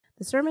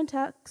The sermon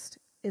text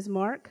is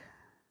Mark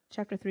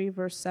chapter 3,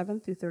 verse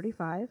 7 through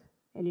 35,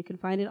 and you can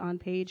find it on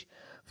page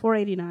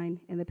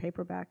 489 in the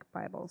paperback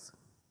Bibles.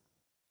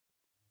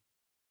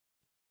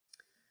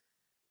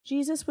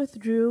 Jesus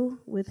withdrew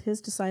with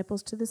his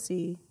disciples to the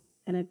sea,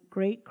 and a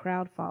great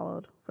crowd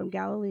followed from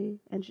Galilee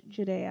and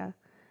Judea,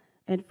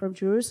 and from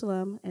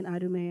Jerusalem and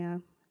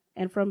Idumea,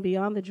 and from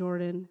beyond the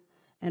Jordan,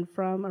 and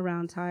from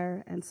around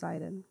Tyre and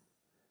Sidon.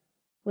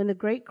 When the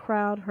great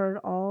crowd heard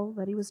all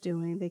that he was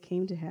doing, they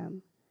came to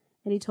him,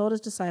 and he told his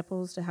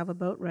disciples to have a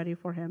boat ready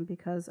for him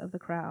because of the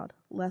crowd,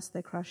 lest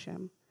they crush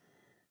him.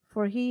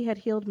 For he had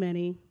healed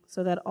many,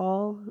 so that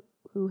all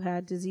who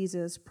had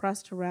diseases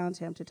pressed around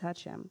him to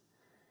touch him.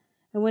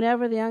 And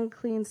whenever the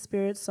unclean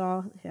spirits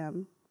saw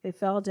him, they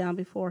fell down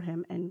before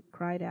him and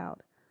cried out,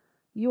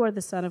 "You are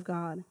the Son of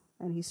God."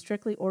 And he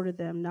strictly ordered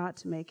them not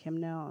to make him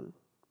known.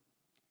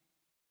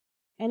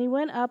 And he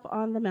went up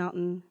on the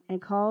mountain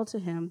and called to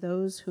him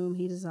those whom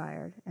he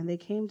desired, and they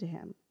came to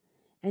him.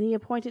 And he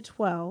appointed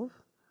 12,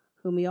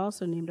 whom he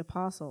also named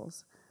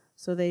apostles,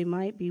 so they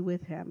might be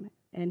with him,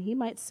 and he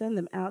might send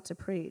them out to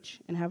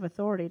preach and have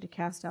authority to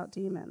cast out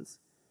demons.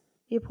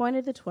 He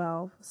appointed the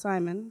 12,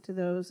 Simon, to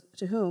those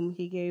to whom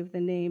he gave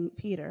the name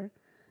Peter,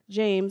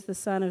 James, the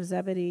son of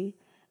Zebedee,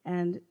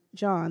 and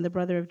John, the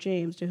brother of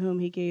James, to whom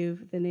he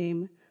gave the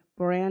name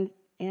Boanerges,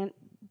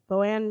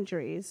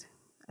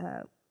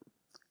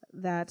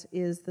 that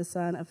is the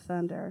son of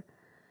thunder,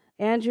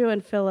 Andrew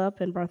and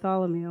Philip and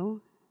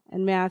Bartholomew,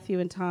 and Matthew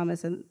and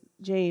Thomas, and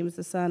James,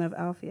 the son of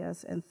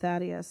Alphaeus, and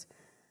Thaddeus,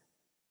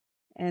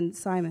 and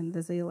Simon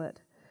the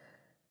Zealot,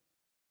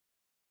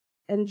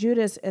 and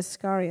Judas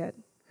Iscariot,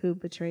 who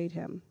betrayed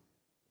him.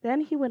 Then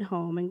he went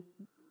home, and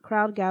the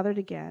crowd gathered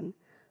again,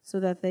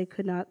 so that they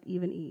could not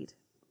even eat.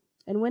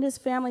 And when his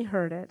family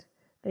heard it,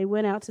 they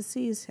went out to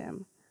seize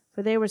him,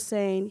 for they were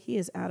saying, "He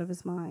is out of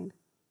his mind."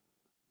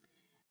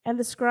 And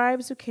the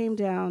scribes who came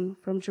down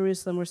from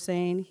Jerusalem were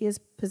saying, "He is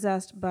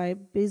possessed by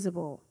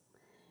Beelzebul,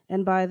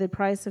 and by the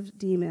price of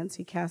demons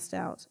he cast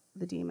out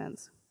the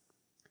demons."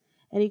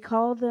 And he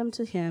called them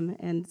to him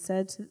and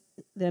said to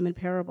them in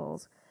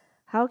parables,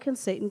 "How can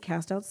Satan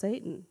cast out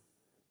Satan?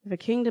 If a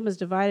kingdom is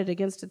divided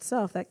against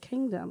itself, that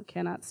kingdom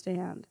cannot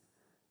stand.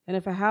 And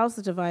if a house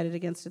is divided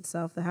against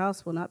itself, the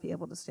house will not be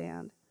able to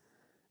stand.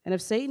 And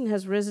if Satan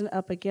has risen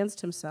up against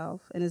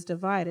himself and is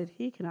divided,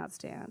 he cannot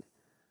stand,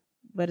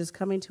 but is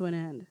coming to an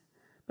end.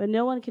 But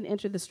no one can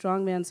enter the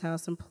strong man's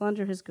house and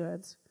plunder his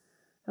goods,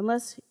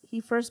 unless he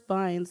first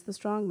binds the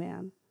strong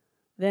man.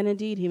 Then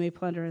indeed he may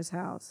plunder his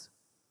house.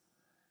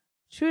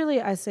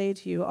 Truly I say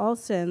to you, all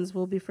sins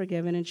will be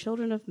forgiven in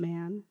children of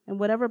man, and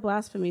whatever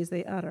blasphemies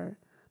they utter.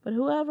 But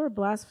whoever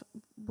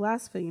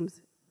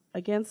blasphemes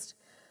against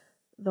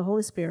the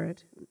Holy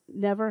Spirit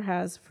never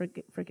has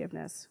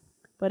forgiveness,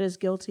 but is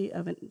guilty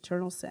of an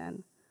eternal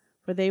sin.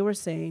 For they were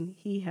saying,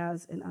 "He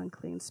has an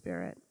unclean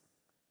spirit."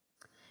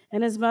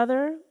 And his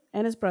mother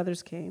and his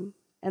brothers came,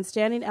 and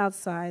standing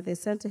outside, they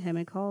sent to him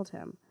and called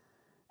him.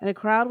 And a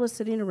crowd was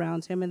sitting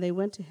around him, and they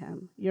went to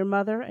him. "Your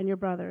mother and your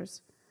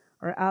brothers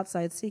are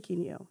outside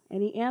seeking you."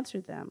 And he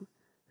answered them,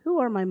 "Who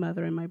are my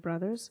mother and my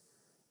brothers?"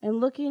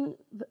 And looking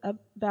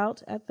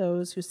about at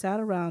those who sat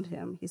around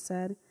him, he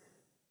said,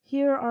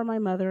 "Here are my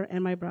mother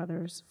and my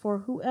brothers, for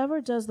whoever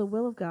does the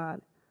will of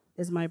God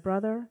is my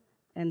brother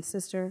and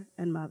sister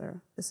and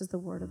mother." This is the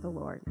word of the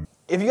Lord.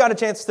 If you got a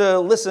chance to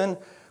listen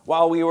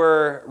while we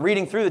were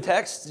reading through the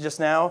text just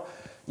now,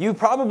 you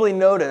probably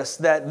noticed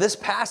that this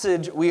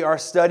passage we are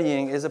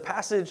studying is a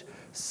passage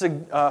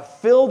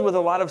filled with a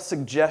lot of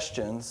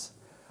suggestions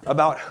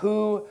about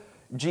who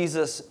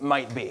Jesus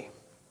might be.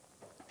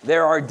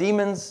 There are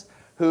demons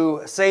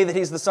who say that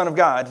he's the Son of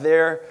God.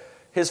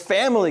 His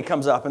family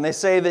comes up and they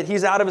say that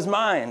he's out of his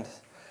mind.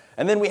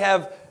 And then we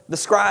have the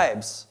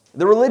scribes,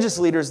 the religious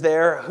leaders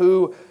there,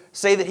 who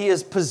say that he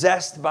is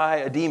possessed by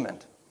a demon.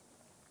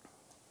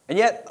 And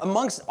yet,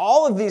 amongst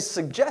all of these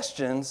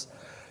suggestions,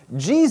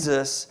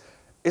 Jesus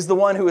is the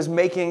one who is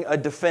making a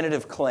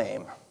definitive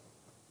claim.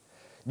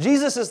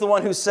 Jesus is the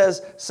one who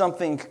says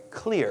something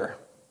clear.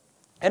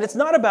 And it's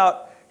not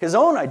about his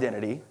own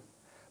identity,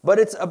 but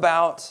it's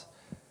about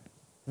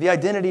the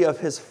identity of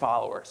his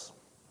followers.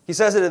 He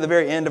says it at the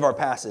very end of our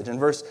passage. In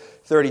verse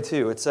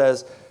 32, it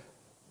says,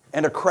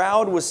 "And a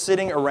crowd was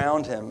sitting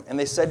around him, and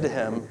they said to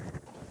him,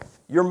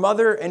 'Your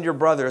mother and your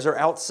brothers are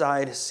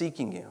outside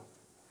seeking you.'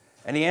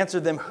 And he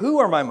answered them, 'Who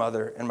are my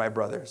mother and my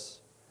brothers?'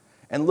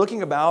 And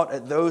looking about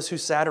at those who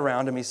sat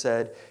around him, he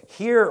said,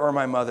 'Here are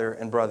my mother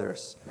and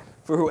brothers.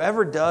 For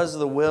whoever does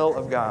the will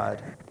of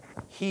God,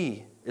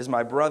 he is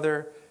my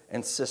brother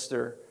and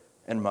sister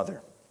and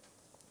mother.'"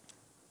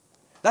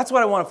 That's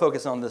what I want to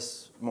focus on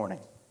this morning.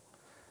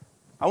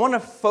 I want to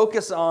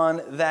focus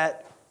on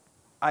that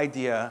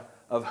idea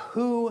of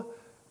who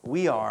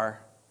we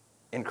are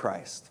in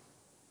Christ.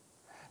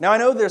 Now, I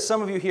know there's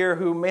some of you here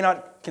who may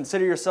not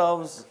consider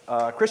yourselves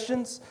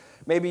Christians.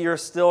 Maybe you're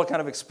still kind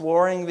of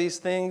exploring these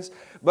things.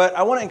 But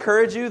I want to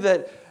encourage you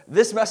that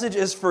this message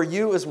is for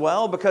you as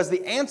well, because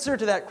the answer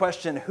to that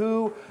question,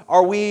 who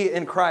are we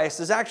in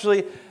Christ, is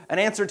actually an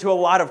answer to a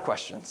lot of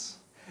questions.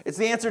 It's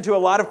the answer to a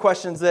lot of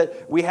questions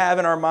that we have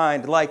in our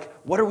mind, like,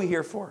 what are we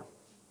here for?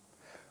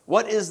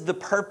 What is the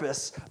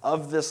purpose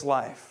of this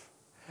life?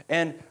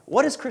 And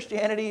what is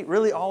Christianity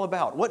really all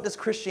about? What does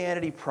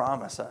Christianity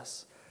promise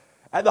us?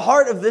 At the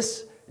heart of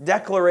this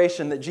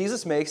declaration that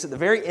Jesus makes at the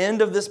very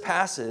end of this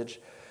passage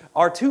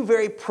are two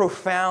very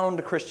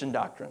profound Christian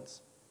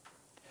doctrines.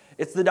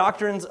 It's the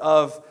doctrines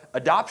of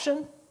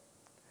adoption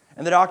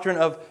and the doctrine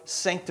of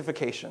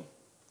sanctification.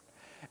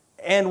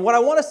 And what I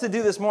want us to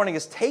do this morning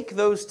is take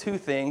those two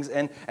things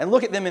and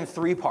look at them in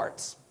three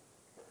parts.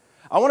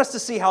 I want us to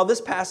see how this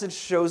passage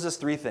shows us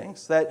three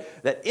things.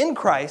 That in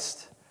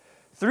Christ,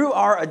 through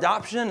our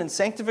adoption and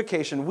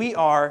sanctification, we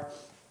are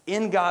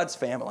in God's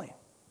family.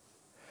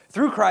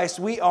 Through Christ,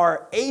 we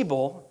are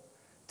able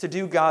to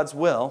do God's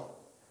will.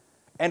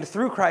 And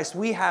through Christ,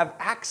 we have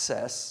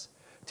access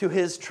to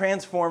His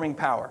transforming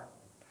power.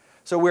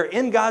 So we're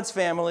in God's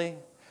family,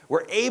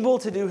 we're able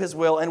to do His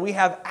will, and we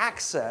have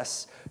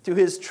access to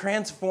His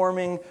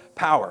transforming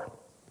power.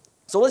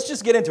 So let's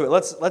just get into it.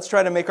 Let's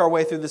try to make our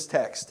way through this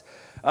text.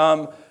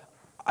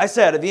 I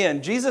said at the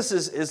end, Jesus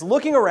is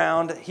looking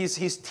around,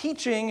 he's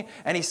teaching,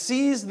 and he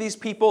sees these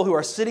people who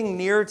are sitting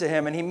near to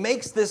him, and he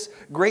makes this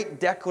great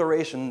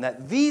declaration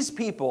that these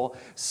people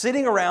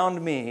sitting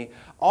around me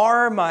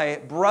are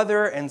my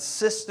brother and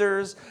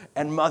sisters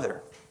and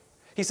mother.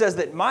 He says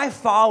that my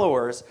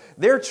followers,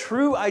 their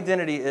true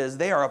identity is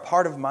they are a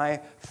part of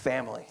my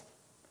family.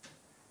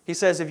 He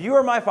says, if you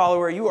are my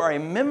follower, you are a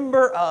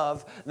member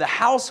of the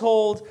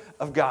household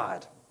of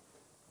God.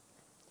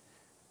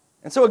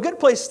 And so a good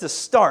place to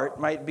start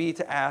might be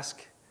to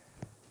ask,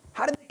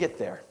 how did they get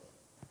there?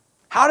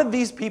 How did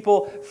these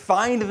people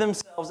find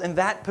themselves in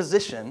that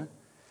position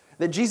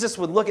that Jesus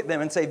would look at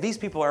them and say, these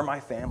people are my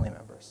family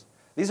members.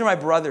 These are my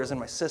brothers and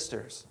my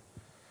sisters.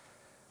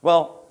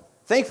 Well,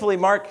 thankfully,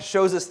 Mark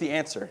shows us the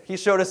answer. He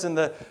showed us in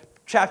the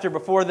chapter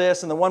before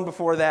this and the one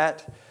before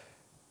that.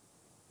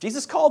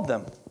 Jesus called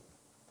them.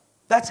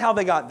 That's how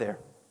they got there.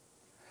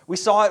 We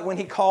saw it when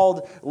he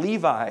called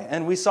Levi,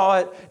 and we saw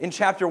it in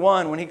chapter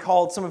 1 when he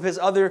called some of his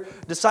other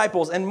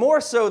disciples. And more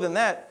so than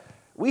that,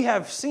 we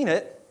have seen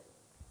it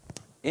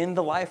in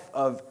the life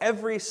of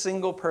every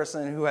single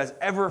person who has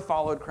ever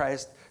followed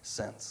Christ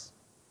since.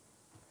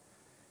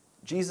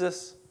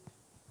 Jesus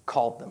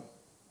called them.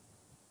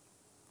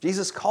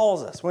 Jesus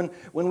calls us. When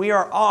we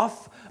are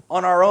off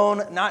on our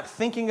own, not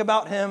thinking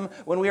about Him,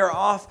 when we are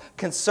off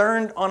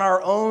concerned on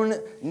our own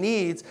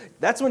needs,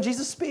 that's when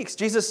Jesus speaks.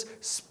 Jesus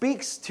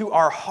speaks to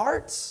our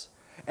hearts,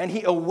 and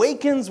He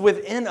awakens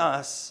within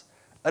us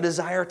a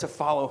desire to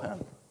follow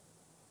Him.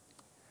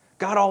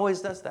 God always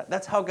does that.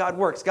 That's how God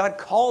works. God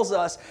calls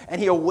us, and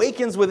He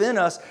awakens within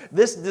us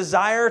this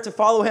desire to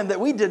follow Him that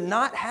we did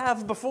not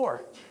have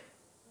before.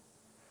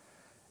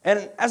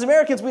 And as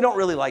Americans, we don't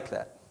really like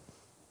that.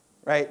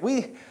 Right?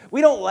 We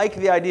don't like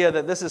the idea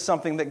that this is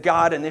something that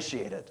God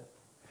initiated.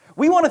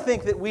 We want to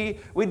think that we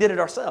did it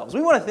ourselves.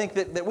 We want to think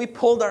that we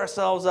pulled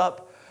ourselves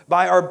up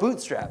by our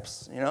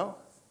bootstraps, you know?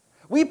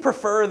 We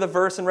prefer the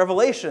verse in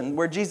Revelation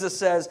where Jesus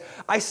says,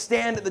 I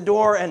stand at the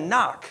door and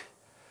knock.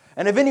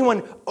 And if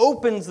anyone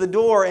opens the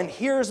door and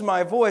hears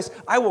my voice,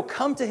 I will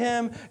come to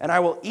him and I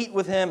will eat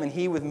with him and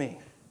he with me.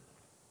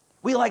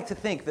 We like to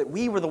think that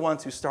we were the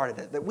ones who started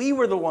it, that we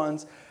were the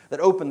ones that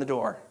opened the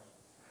door.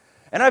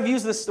 And I've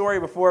used this story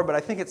before, but I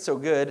think it's so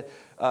good.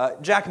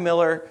 Jack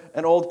Miller,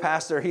 an old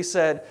pastor, he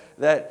said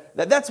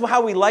that's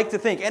how we like to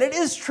think. And it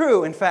is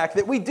true, in fact,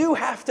 that we do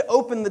have to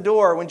open the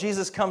door when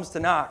Jesus comes to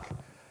knock.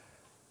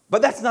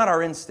 But that's not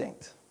our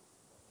instinct.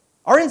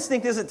 Our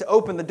instinct isn't to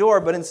open the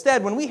door, but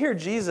instead, when we hear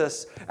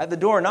Jesus at the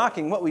door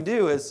knocking, what we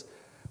do is,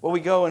 well,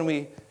 we go and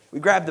we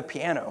grab the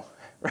piano,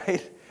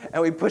 right?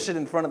 And we push it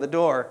in front of the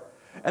door.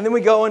 And then we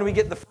go and we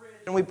get the fridge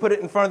and we put it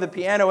in front of the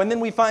piano. And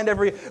then we find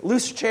every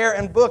loose chair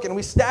and book and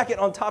we stack it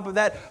on top of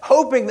that,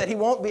 hoping that he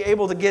won't be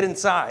able to get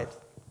inside.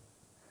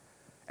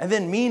 And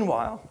then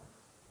meanwhile,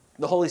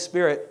 the Holy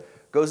Spirit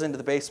goes into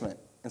the basement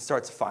and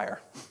starts a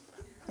fire.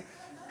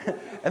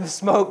 And the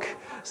smoke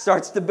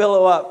starts to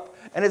billow up.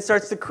 And it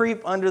starts to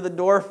creep under the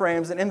door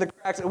frames and in the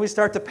cracks. And we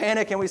start to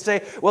panic and we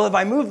say, well, if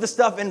I move the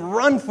stuff and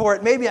run for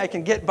it, maybe I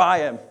can get by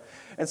him.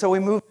 And so we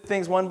move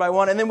things one by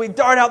one. And then we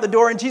dart out the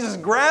door and Jesus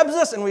grabs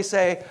us and we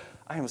say,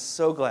 I am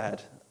so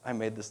glad I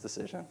made this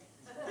decision.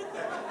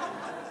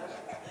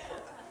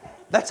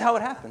 That's how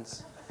it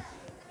happens.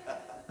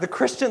 The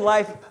Christian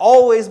life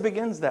always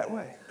begins that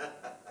way.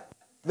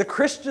 The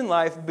Christian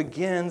life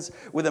begins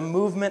with a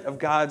movement of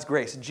God's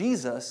grace.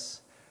 Jesus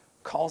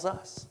calls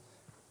us.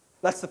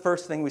 That's the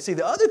first thing we see.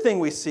 The other thing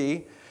we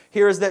see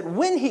here is that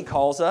when he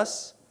calls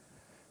us,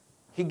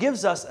 he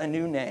gives us a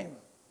new name.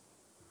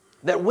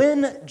 That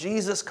when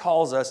Jesus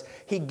calls us,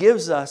 he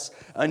gives us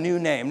a new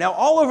name. Now,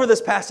 all over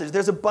this passage,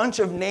 there's a bunch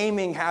of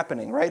naming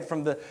happening, right?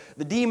 From the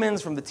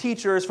demons, from the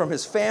teachers, from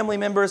his family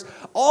members.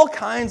 All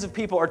kinds of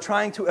people are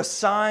trying to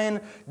assign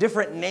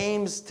different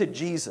names to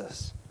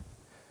Jesus.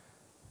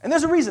 And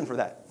there's a reason for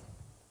that.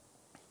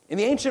 In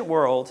the ancient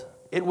world,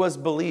 it was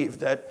believed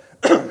that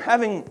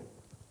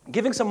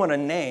giving someone a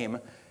name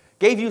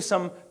gave you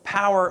some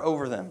power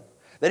over them.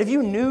 That if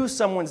you knew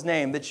someone's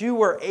name, that you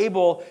were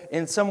able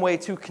in some way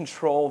to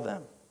control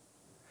them.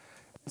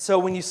 So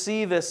when you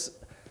see this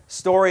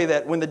story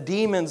that when the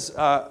demons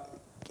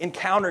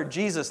encountered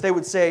Jesus, they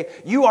would say,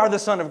 "You are the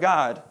Son of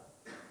God."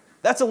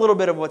 That's a little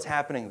bit of what's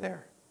happening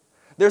there.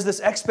 There's this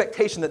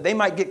expectation that they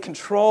might get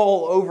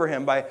control over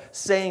him by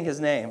saying his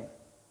name.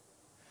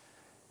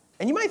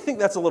 And you might think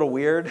that's a little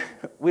weird.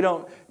 We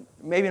don't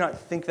maybe not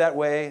think that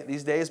way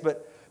these days,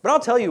 but I'll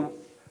tell you,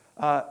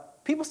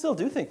 people still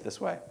do think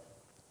this way.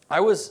 I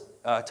was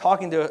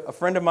talking to a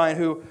friend of mine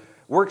who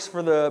works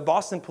for the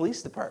Boston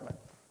Police Department.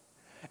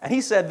 And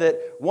he said that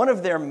one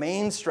of their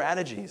main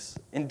strategies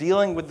in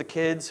dealing with the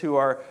kids who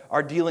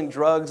are dealing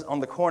drugs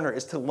on the corner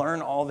is to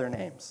learn all their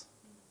names.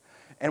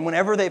 And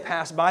whenever they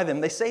pass by them,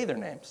 they say their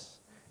names.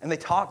 And they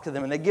talk to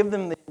them, and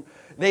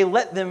they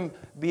let them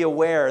be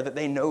aware that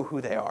they know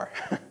who they are.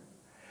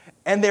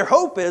 And their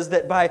hope is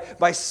that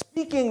by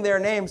speaking their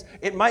names,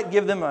 it might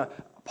give them a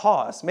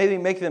pause, maybe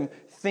make them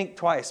think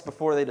twice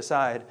before they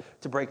decide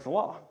to break the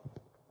law.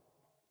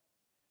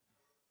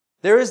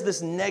 There is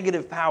this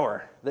negative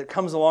power that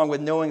comes along with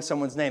knowing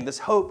someone's name, this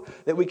hope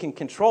that we can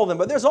control them,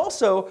 but there's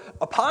also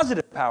a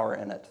positive power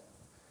in it.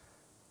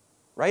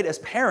 Right? As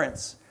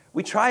parents,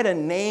 we try to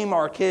name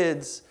our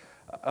kids,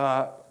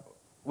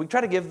 we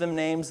try to give them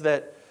names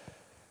that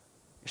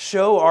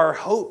show our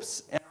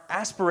hopes and our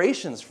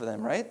aspirations for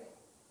them, right?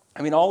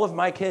 I mean, all of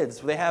my kids,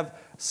 they have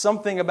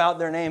something about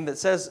their name that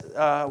says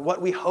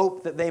what we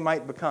hope that they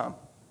might become.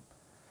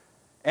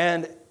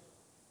 And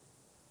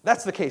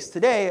that's the case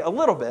today a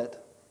little bit,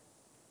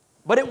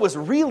 but it was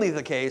really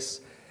the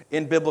case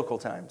in biblical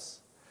times.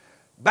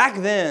 Back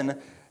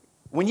then,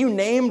 when you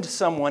named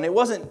someone, it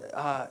wasn't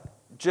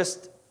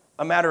just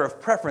a matter of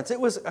preference. It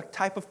was a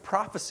type of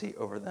prophecy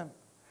over them.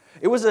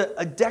 It was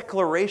a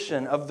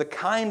declaration of the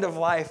kind of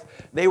life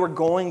they were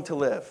going to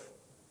live.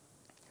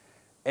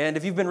 And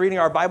if you've been reading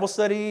our Bible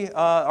study,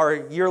 our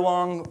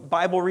year-long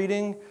Bible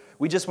reading,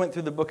 we just went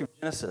through the book of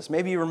Genesis.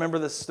 Maybe you remember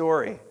this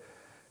story.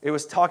 It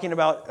was talking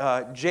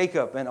about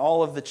Jacob and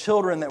all of the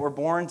children that were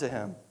born to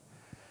him.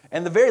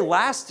 And the very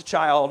last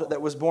child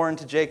that was born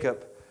to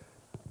Jacob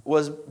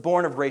was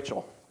born of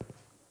Rachel.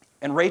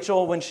 And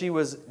Rachel, when she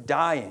was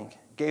dying,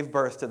 gave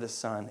birth to this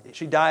son.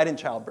 She died in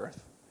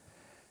childbirth.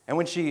 And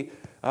when she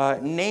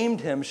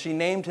named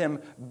him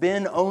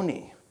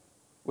Ben-Oni,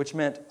 which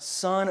meant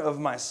son of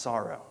my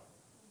sorrow.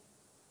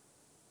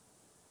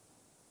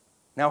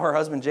 Now her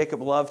husband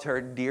Jacob loved her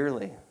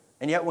dearly.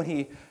 And yet when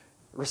he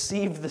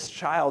received this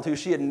child who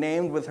she had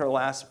named with her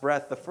last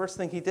breath, the first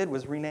thing he did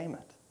was rename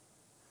it.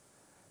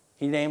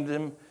 He named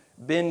him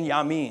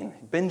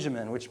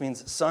Benjamin, which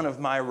means son of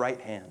my right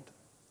hand.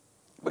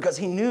 Because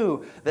he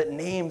knew that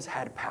names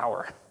had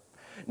power.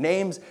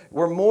 Names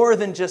were more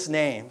than just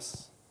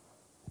names.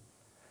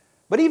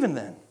 But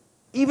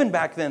even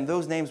back then,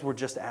 those names were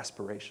just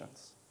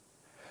aspirations.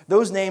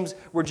 Those names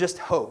were just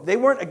hope. They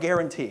weren't a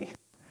guarantee.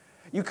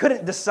 You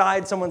couldn't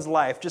decide someone's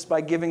life just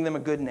by giving them a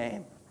good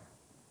name.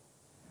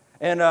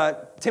 And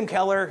Tim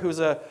Keller, who's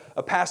a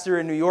pastor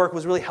in New York,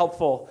 was really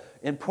helpful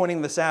in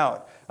pointing this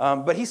out.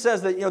 But he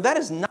says that, that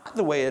is not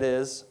the way it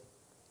is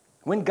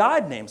when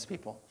God names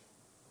people.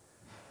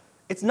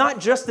 It's not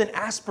just an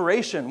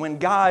aspiration when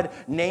God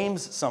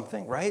names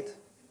something, right?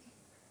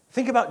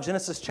 Think about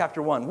Genesis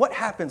chapter 1. What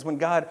happens when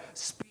God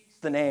speaks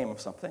the name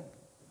of something?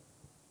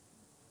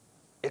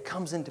 It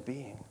comes into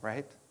being,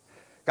 right?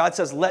 God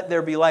says, "Let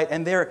there be light,"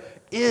 and there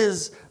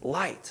is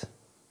light.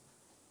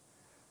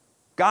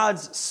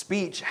 God's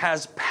speech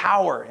has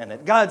power in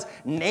it. God's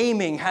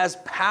naming has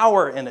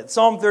power in it.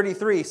 Psalm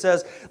 33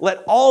 says,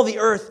 "Let all the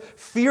earth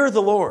fear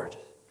the Lord.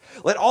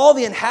 Let all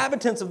the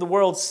inhabitants of the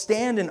world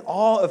stand in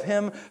awe of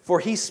him, for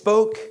he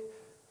spoke,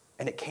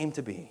 and it came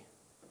to be.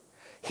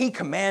 He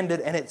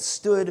commanded, and it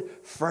stood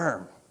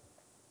firm."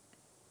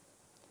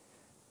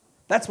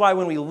 That's why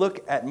when we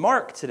look at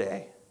Mark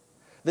today,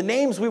 the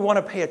names we want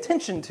to pay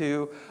attention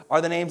to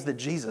are the names that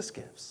Jesus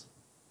gives.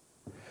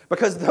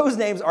 Because those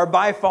names are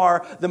by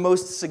far the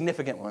most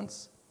significant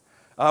ones.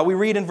 We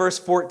read in verse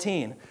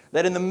 14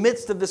 that in the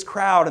midst of this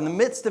crowd, in the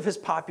midst of his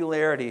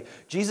popularity,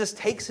 Jesus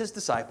takes his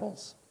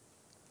disciples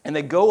and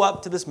they go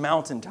up to this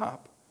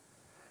mountaintop.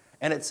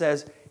 And it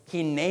says,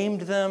 he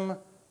named them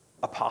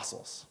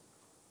apostles.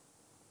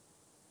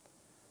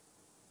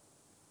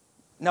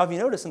 Now, if you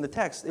notice in the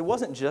text, it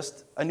wasn't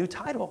just a new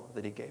title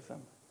that he gave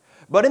them.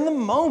 But in the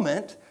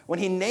moment when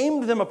he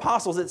named them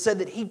apostles, it said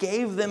that he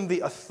gave them the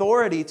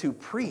authority to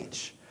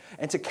preach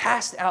and to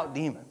cast out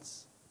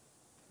demons.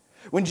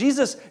 When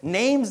Jesus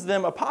names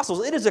them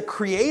apostles, it is a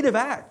creative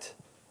act.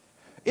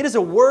 It is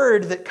a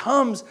word that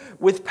comes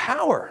with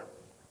power.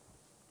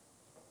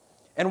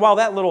 And while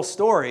that little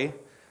story,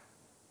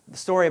 the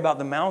story about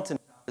the mountain,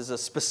 is a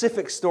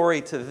specific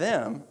story to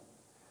them,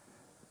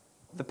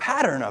 the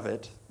pattern of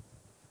it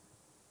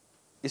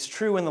is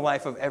true in the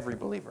life of every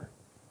believer.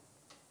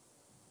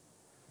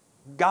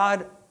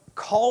 God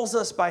calls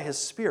us by his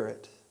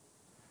Spirit.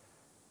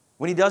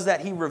 When he does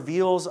that, he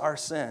reveals our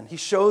sin. He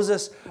shows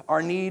us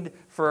our need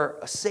for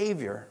a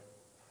Savior.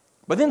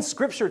 But then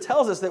Scripture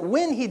tells us that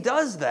when he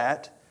does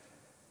that,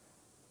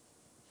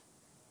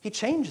 He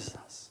changes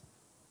us.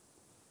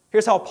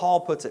 Here's how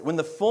Paul puts it. When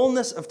the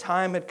fullness of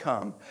time had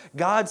come,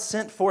 God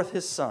sent forth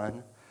his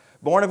Son,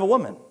 born of a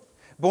woman,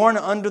 born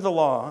under the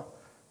law,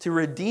 to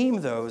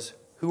redeem those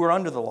who were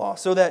under the law,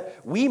 so that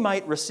we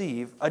might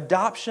receive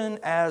adoption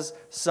as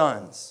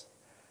sons.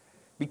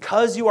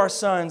 Because you are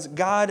sons,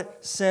 God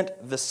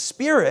sent the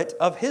Spirit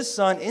of his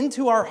Son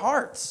into our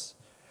hearts,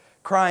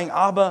 crying,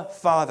 Abba,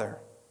 Father.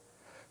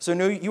 So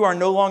you are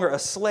no longer a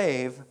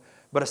slave,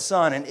 but a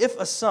son. And if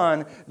a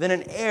son, then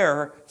an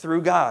heir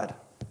through God.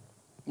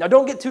 Now,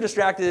 don't get too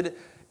distracted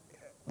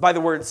by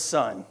the word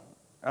son.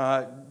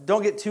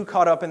 Don't get too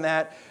caught up in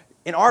that.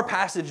 In our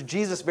passage,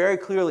 Jesus very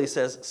clearly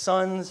says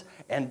sons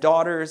and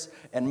daughters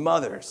and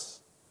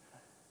mothers.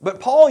 But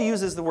Paul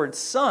uses the word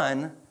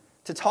son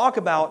to talk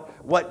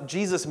about what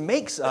Jesus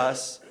makes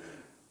us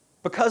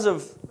because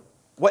of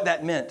what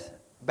that meant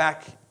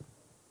back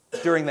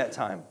during that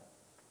time.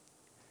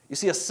 You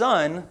see, a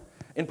son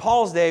in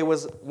Paul's day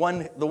was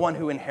the one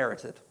who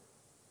inherited.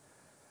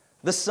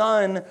 The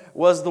son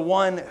was the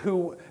one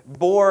who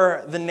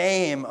bore the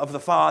name of the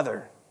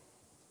father.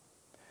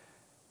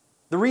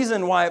 The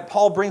reason why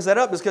Paul brings that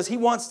up is because he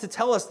wants to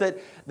tell us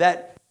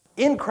that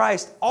in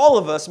Christ, all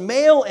of us,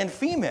 male and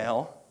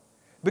female,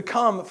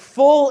 become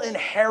full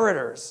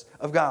inheritors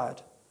of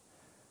God.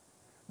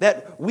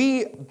 That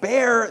we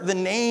bear the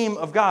name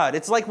of God.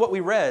 It's like what we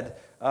read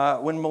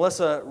when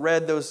Melissa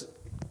read those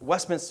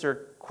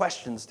Westminster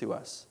questions to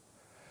us.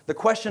 The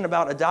question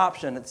about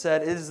adoption, it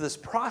said, it is this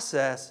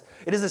process,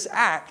 it is this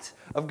act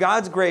of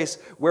God's grace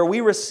where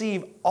we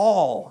receive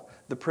all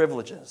the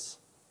privileges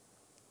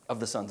of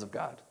the sons of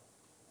God.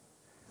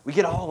 We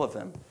get all of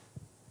them.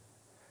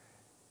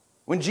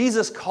 When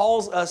Jesus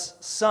calls us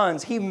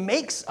sons, he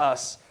makes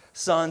us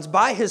sons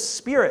by his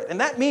Spirit. And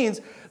that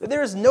means that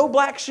there is no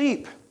black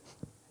sheep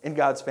in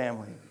God's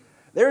family.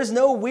 There is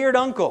no weird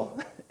uncle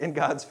in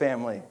God's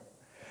family.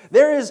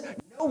 There is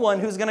no one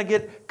who's going to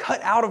get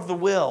cut out of the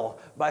will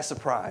by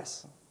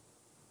surprise.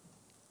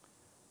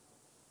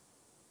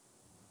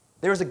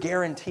 There is a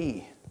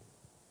guarantee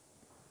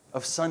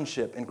of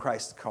sonship in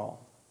Christ's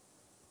call.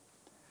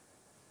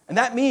 And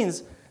that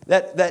means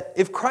that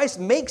if Christ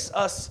makes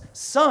us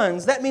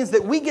sons, that means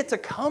that we get to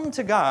come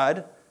to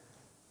God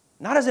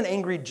not as an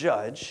angry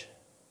judge,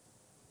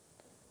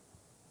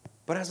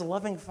 but as a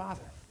loving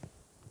Father.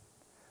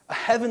 A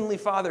heavenly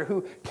Father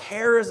who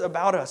cares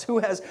about us, who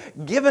has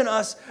given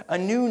us a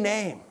new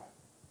name.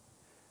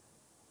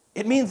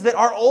 It means that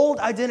our old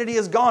identity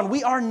is gone.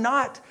 We are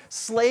not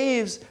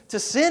slaves to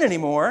sin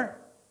anymore.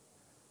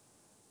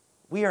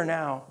 We are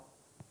now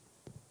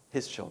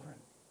his children.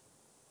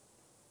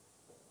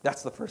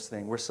 That's the first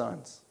thing. We're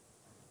sons.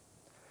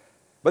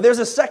 But there's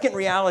a second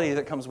reality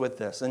that comes with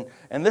this,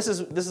 and this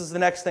is the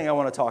next thing I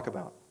want to talk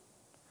about.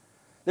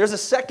 There's a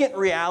second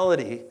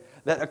reality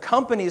that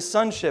accompanies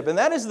sonship, and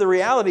that is the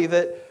reality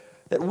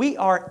that we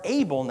are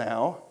able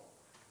now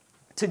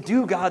to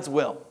do God's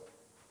will.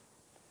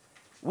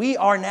 We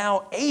are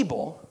now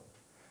able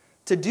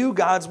to do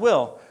God's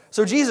will.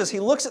 So Jesus, he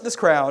looks at this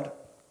crowd,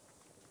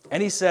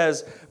 and he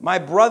says, my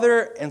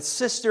brother and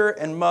sister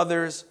and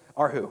mothers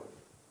are who?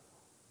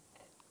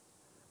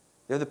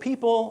 They're the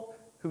people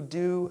who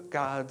do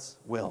God's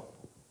will.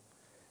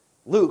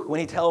 Luke, when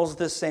he tells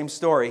this same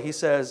story, he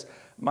says,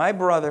 my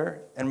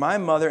brother and my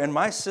mother and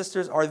my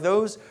sisters are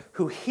those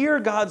who hear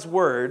God's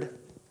word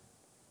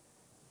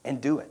and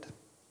do it.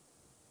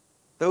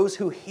 Those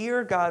who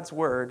hear God's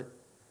word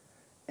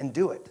and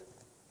do it.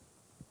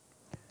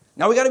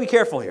 Now we got to be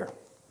careful here.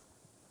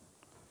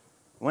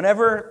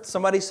 Whenever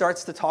somebody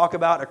starts to talk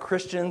about a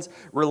Christian's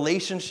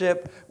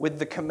relationship with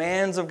the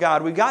commands of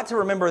God, we've got to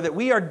remember that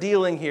we are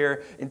dealing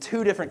here in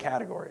two different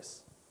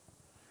categories.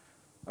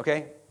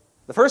 Okay?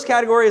 The first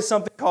category is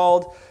something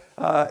called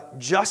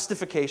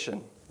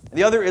justification.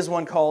 The other is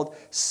one called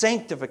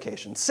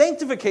sanctification.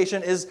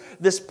 Sanctification is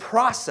this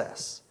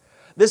process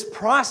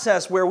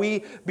where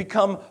we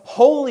become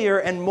holier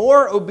and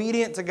more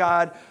obedient to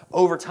God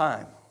over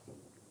time.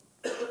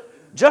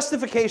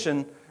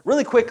 Justification,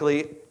 really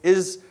quickly,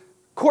 is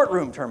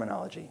courtroom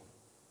terminology.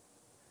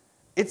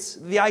 It's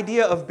the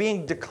idea of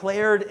being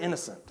declared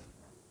innocent.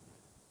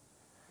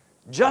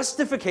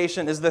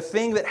 Justification is the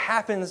thing that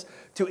happens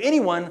to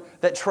anyone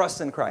that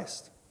trusts in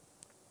Christ.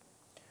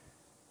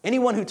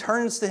 Anyone who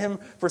turns to him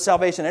for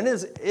salvation. And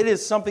it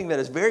is something that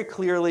is very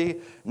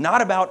clearly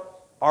not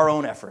about our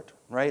own effort,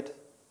 right?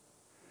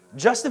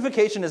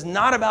 Justification is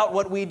not about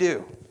what we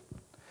do.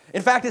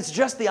 In fact, it's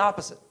just the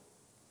opposite.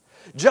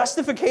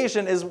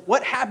 Justification is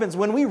what happens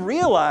when we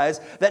realize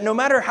that no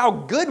matter how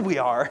good we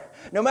are,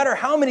 no matter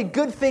how many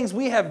good things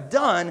we have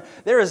done,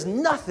 there is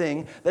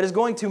nothing that is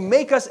going to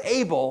make us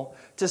able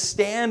to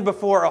stand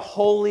before a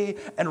holy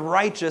and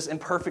righteous and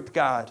perfect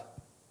God.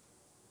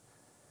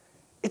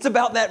 It's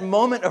about that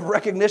moment of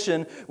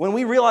recognition when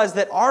we realize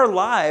that our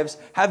lives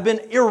have been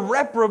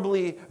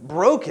irreparably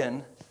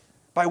broken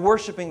by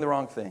worshiping the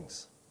wrong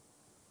things.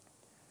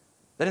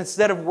 That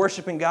instead of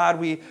worshiping God,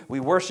 we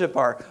worship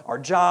our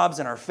jobs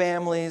and our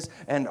families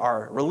and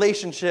our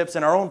relationships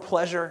and our own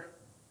pleasure.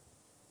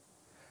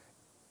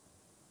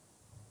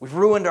 We've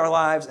ruined our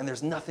lives, and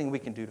there's nothing we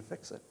can do to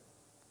fix it.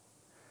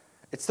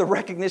 It's the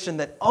recognition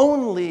that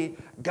only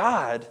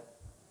God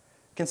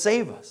can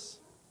save us.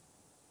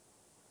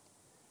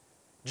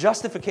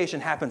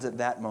 Justification happens at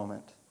that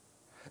moment.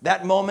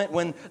 That moment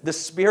when the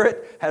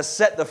Spirit has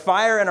set the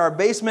fire in our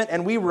basement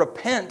and we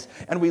repent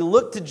and we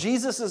look to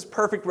Jesus'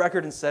 perfect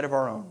record instead of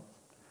our own.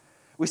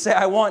 We say,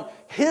 I want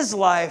His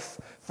life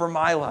for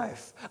my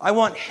life. I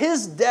want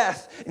His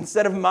death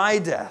instead of my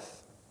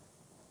death.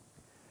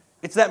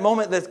 It's that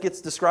moment that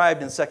gets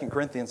described in 2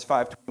 Corinthians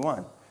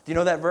 5:21. Do you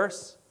know that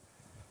verse?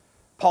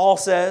 Paul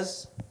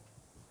says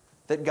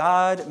that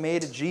God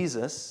made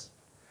Jesus,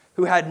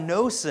 who had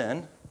no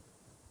sin,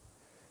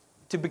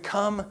 to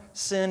become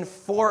sin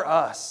for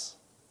us,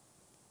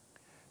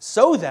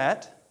 so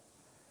that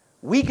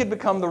we could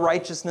become the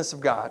righteousness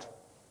of God.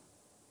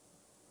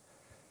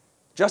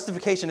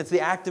 Justification, it's the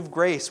act of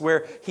grace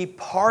where He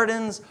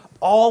pardons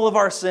all of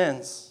our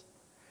sins,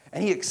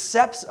 and He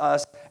accepts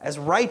us as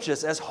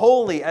righteous, as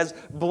holy, as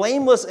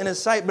blameless in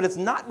His sight, but it's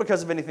not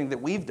because of anything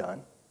that we've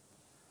done,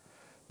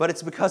 but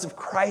it's because of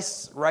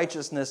Christ's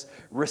righteousness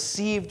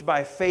received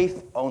by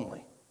faith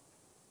only.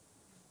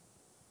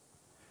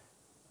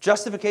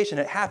 Justification,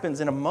 it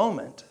happens in a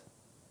moment,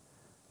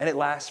 and it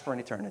lasts for an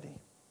eternity.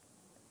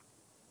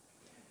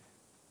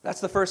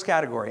 That's the first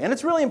category, and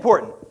it's really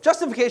important.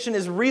 Justification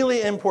is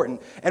really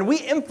important, and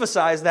we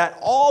emphasize that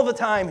all the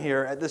time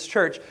here at this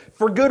church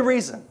for good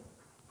reason.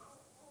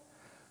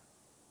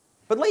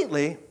 But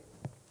lately,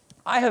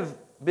 I have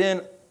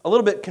been a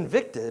little bit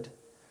convicted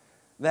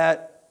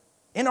that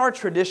in our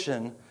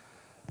tradition,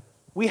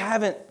 we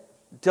haven't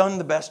done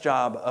the best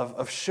job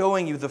of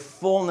showing you the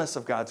fullness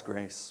of God's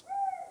grace.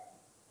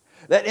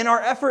 That in our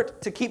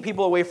effort to keep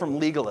people away from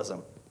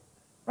legalism,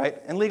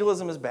 right? And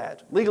legalism is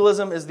bad.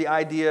 Legalism is the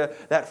idea,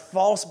 that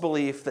false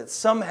belief that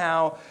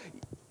somehow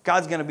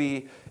God's going to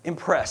be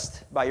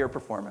impressed by your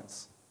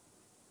performance.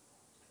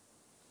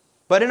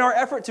 But in our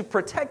effort to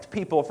protect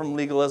people from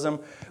legalism,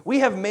 we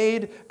have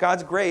made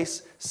God's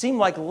grace seem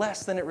like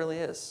less than it really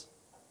is.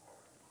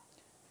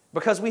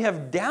 Because we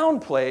have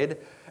downplayed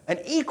an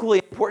equally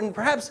important,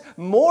 perhaps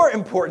more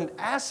important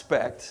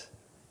aspect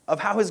of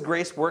how His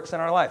grace works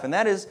in our life, and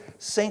that is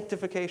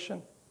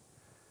sanctification.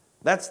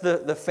 That's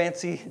the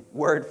fancy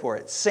word for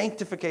it,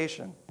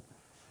 sanctification.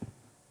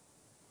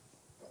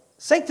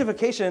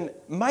 Sanctification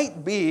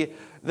might be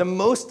the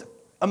most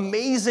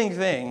amazing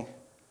thing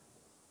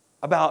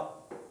about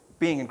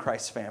being in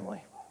Christ's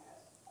family.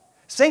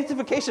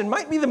 Sanctification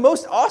might be the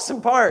most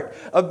awesome part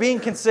of being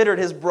considered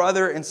His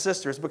brother and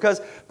sisters,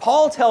 because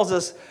Paul tells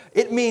us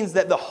it means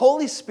that the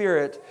Holy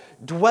Spirit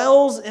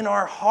dwells in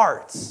our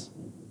hearts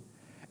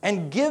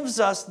and gives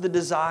us the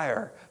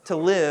desire to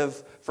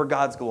live for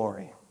God's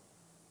glory.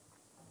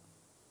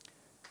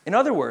 In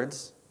other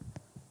words,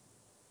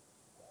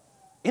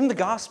 in the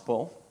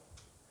gospel,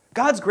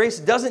 God's grace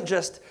doesn't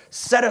just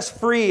set us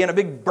free in a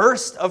big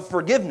burst of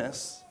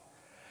forgiveness,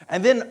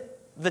 and then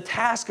the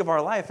task of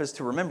our life is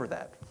to remember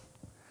that.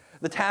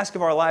 The task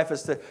of our life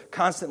is to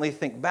constantly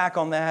think back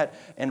on that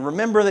and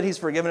remember that He's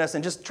forgiven us,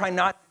 and just try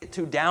not to get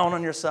too down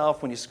on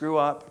yourself when you screw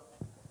up.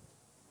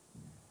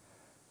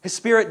 His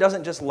Spirit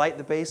doesn't just light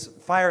the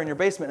fire in your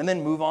basement and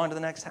then move on to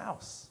the next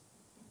house.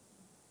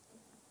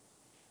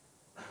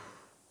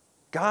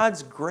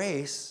 God's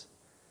grace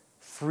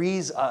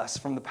frees us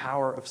from the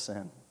power of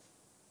sin.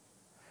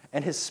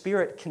 And His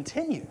Spirit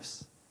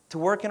continues to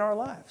work in our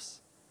lives.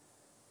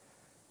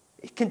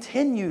 It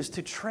continues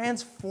to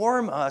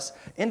transform us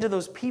into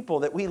those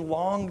people that we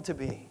long to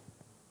be.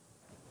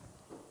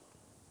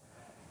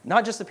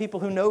 Not just the people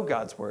who know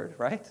God's word,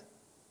 right?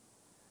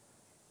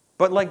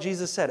 But like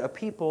Jesus said, a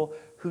people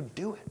who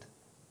do it.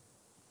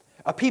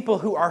 A people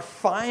who are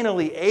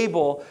finally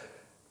able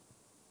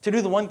to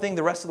do the one thing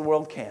the rest of the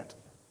world can't.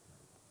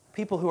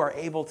 People who are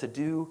able to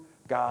do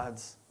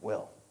God's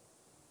will.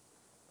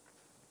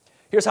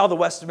 Here's how the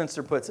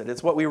Westminster puts it.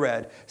 It's what we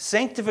read.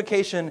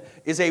 Sanctification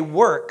is a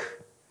work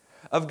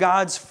of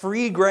God's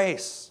free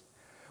grace,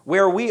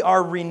 where we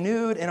are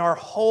renewed in our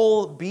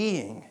whole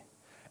being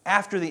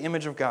after the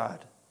image of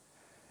God.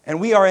 And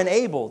we are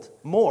enabled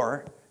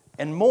more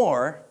and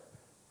more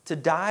to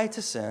die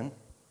to sin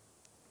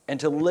and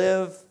to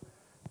live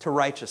to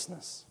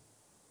righteousness.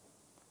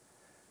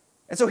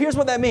 And so here's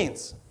what that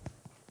means.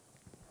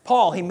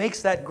 Paul, he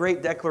makes that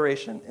great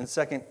declaration in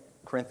 2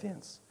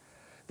 Corinthians.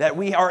 That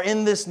we are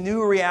in this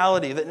new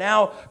reality, that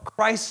now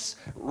Christ's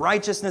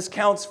righteousness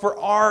counts for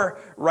our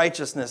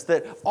righteousness,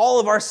 that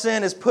all of our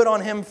sin is put on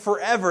Him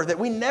forever, that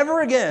we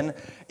never again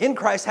in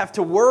Christ have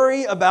to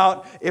worry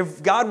about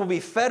if God will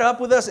be fed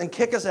up with us and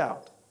kick us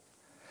out.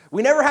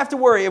 We never have to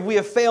worry if we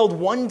have failed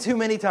one too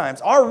many times.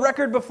 Our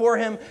record before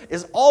Him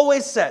is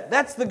always set.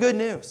 That's the good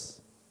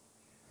news.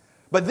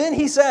 But then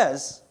he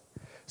says,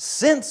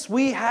 since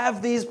we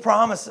have these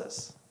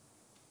promises,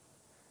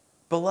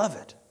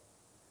 beloved,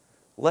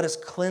 let us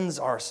cleanse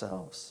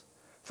ourselves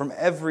from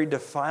every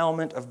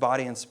defilement of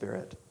body and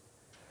spirit,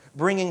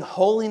 bringing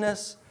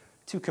holiness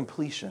to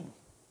completion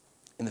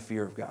in the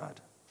fear of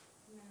God.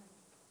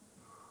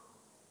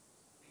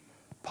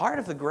 part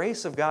of the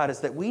grace of God is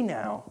that we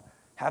now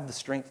have the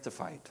strength to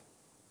fight.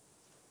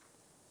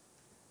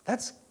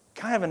 That's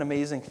kind of an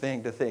amazing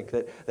thing to think,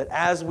 that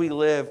as we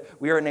live,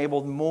 we are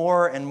enabled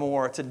more and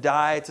more to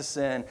die to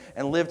sin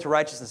and live to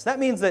righteousness. That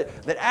means that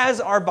as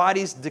our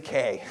bodies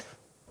decay,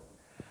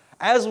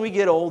 as we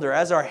get older,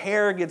 as our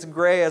hair gets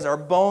gray, as our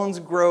bones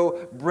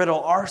grow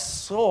brittle, our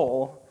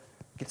soul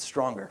gets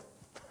stronger.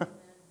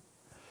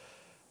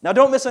 Now,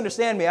 don't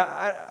misunderstand me.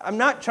 I'm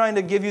not trying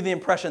to give you the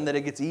impression that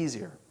it gets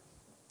easier.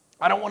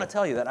 I don't want to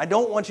tell you that. I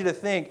don't want you to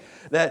think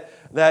that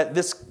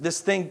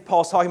this thing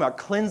Paul's talking about,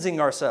 cleansing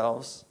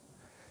ourselves,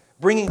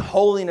 bringing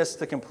holiness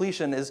to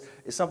completion, is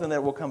something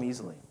that will come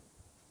easily.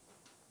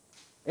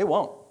 It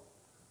won't.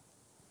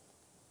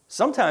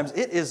 Sometimes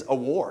it is a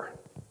war.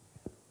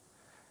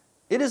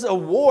 It is a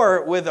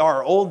war with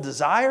our old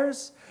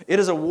desires. It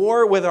is a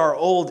war with our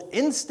old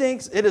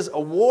instincts. It is a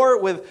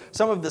war with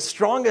some of the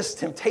strongest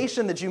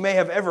temptation that you may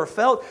have ever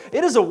felt.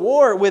 It is a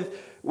war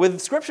with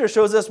Scripture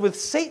shows us, with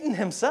Satan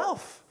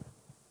himself.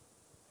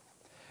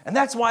 And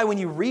that's why when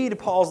you read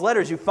Paul's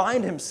letters, you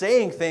find him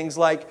saying things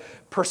like,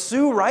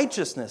 pursue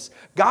righteousness,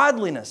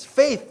 godliness,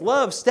 faith,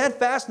 love,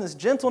 steadfastness,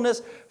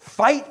 gentleness,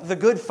 fight the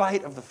good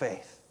fight of the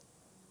faith.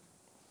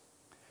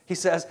 He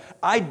says,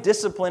 I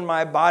discipline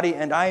my body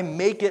and I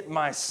make it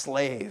my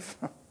slave.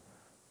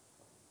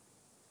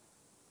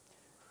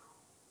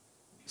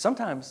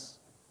 Sometimes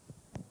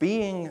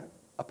being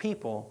a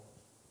people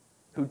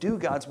who do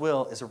God's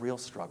will is a real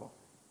struggle.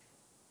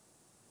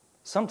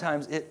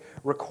 Sometimes it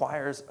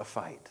requires a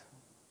fight.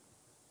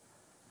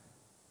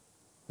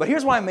 But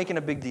here's why I'm making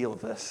a big deal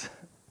of this.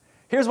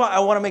 Here's why I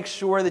want to make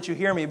sure that you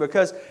hear me,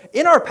 because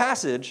in our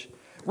passage,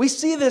 we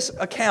see this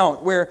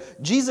account where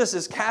Jesus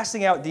is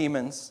casting out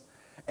demons,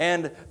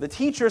 and the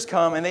teachers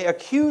come and they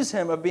accuse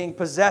him of being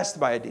possessed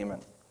by a demon.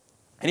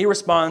 And he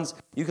responds,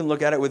 you can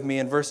look at it with me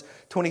in verse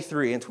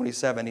 23 and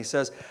 27. He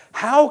says,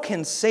 how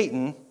can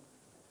Satan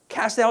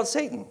cast out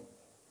Satan?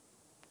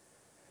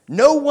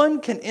 No one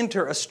can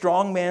enter a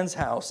strong man's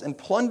house and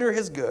plunder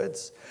his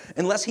goods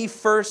unless he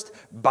first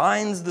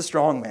binds the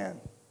strong man.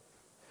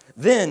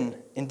 Then,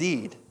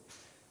 indeed,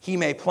 he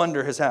may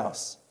plunder his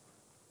house.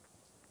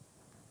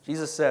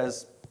 Jesus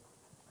says,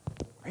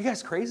 are you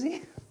guys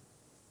crazy?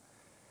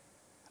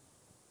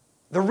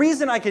 The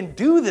reason I can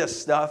do this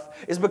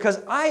stuff is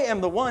because I am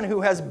the one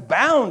who has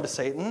bound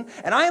Satan,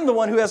 and I am the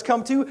one who has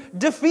come to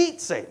defeat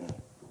Satan.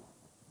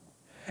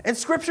 And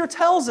Scripture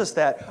tells us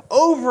that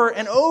over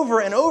and over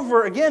and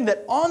over again,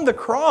 that on the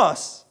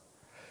cross,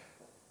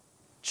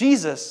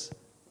 Jesus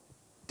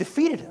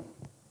defeated him.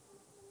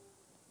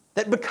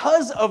 That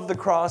because of the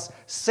cross,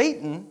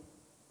 Satan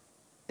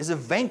is a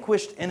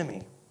vanquished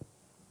enemy.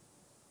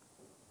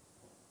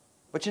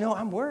 But you know,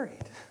 I'm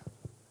worried.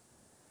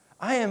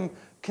 I am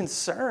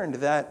concerned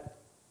that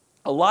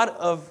a lot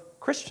of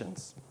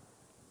Christians,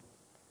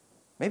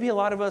 maybe a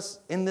lot of us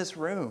in this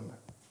room,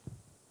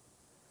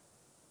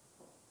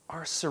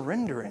 are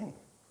surrendering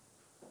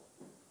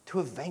to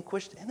a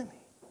vanquished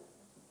enemy.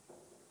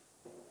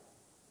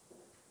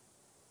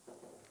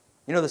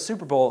 You know, the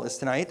Super Bowl is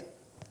tonight.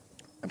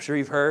 I'm sure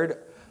you've heard.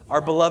 Our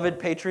beloved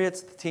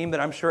Patriots, the team that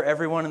I'm sure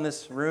everyone in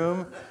this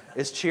room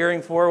is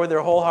cheering for with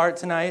their whole heart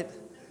tonight,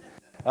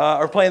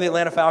 are playing the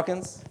Atlanta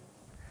Falcons.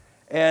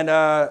 And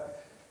a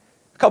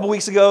couple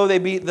weeks ago, they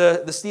beat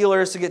the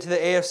Steelers to get to the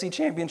AFC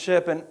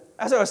Championship. And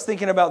as I was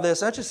thinking about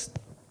this, I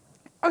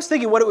was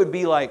thinking what it would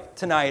be like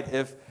tonight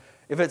if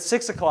at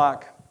 6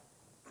 o'clock,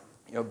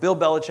 Bill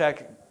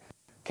Belichick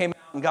came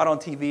out and got on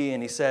TV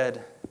and he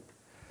said,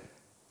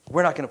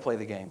 we're not going to play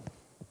the game.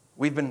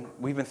 We've been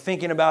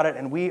thinking about it,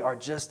 and we are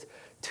just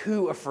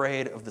too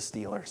afraid of the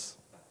Steelers.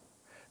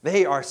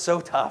 They are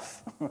so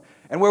tough,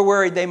 and we're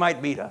worried they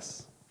might beat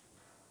us.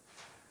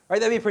 Right?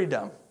 That'd be pretty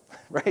dumb,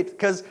 right?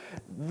 Because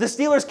the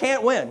Steelers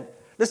can't win.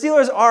 The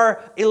Steelers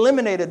are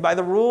eliminated by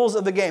the rules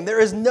of the game. There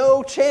is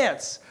no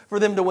chance for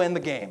them to win the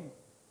game.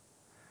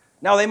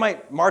 Now, they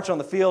might march on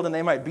the field, and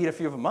they might beat a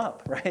few of them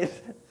up, right?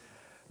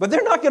 But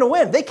they're not going to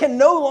win. They can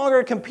no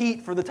longer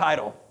compete for the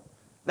title.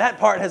 That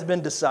part has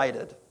been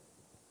decided.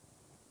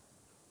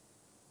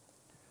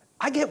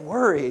 I get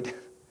worried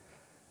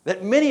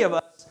that many of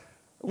us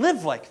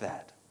live like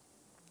that.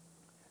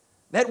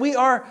 That we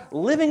are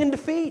living in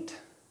defeat.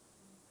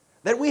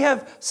 That we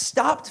have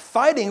stopped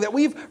fighting. That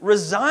we've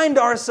resigned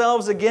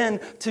ourselves again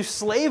to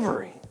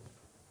slavery.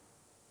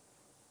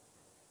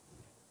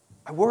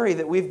 I worry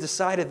that we've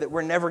decided that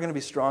we're never going to be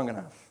strong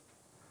enough.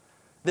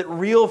 That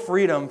real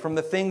freedom from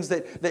the things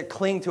that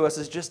cling to us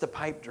is just a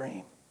pipe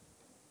dream.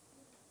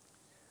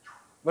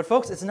 But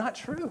folks, it's not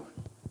true.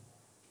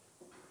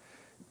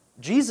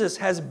 Jesus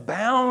has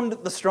bound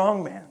the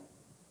strong man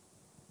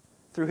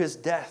through his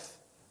death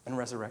and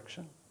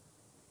resurrection.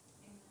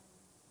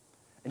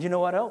 And you know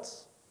what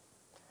else?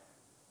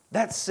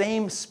 That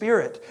same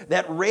Spirit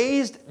that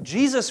raised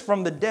Jesus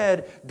from the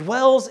dead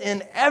dwells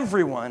in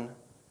everyone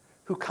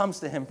who comes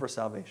to him for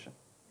salvation.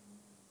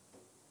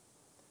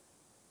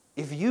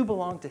 If you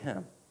belong to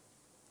him,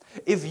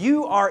 if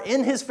you are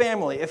in his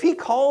family, if he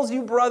calls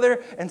you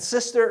brother and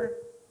sister,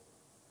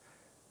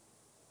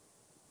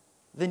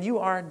 then you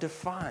are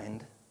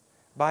defined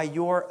by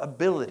your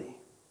ability,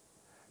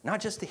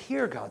 not just to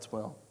hear God's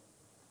will,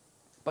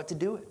 but to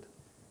do it.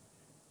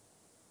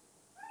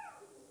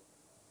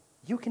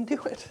 You can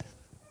do it.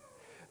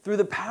 Through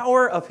the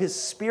power of His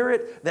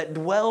Spirit that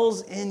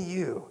dwells in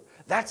you.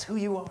 That's who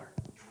you are.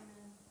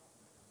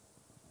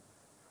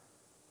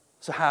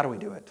 So how do we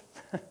do it?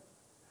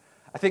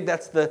 I think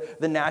that's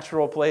the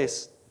natural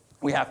place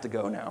we have to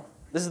go now.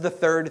 This is the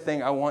third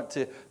thing I want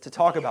to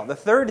talk about. The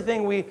third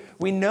thing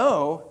we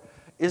know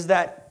is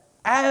that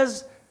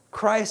as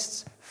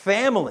Christ's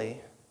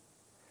family,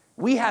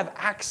 we have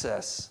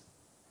access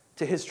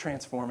to His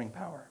transforming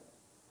power.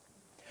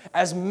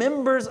 As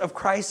members of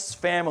Christ's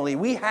family,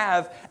 we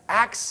have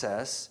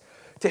access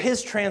to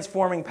His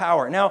transforming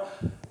power. Now,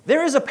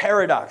 there is a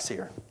paradox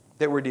here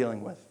that we're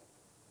dealing with.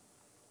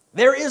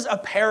 There is a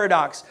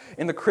paradox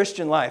in the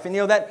Christian life. And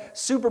that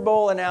Super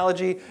Bowl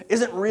analogy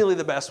isn't really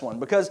the best one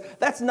because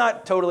that's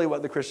not totally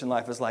what the Christian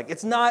life is like.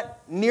 It's not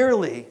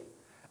nearly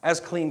as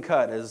clean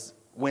cut as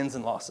wins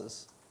and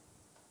losses.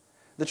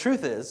 The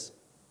truth is,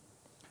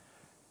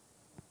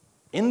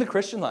 in the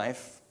Christian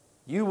life,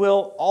 you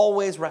will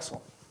always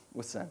wrestle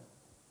with sin.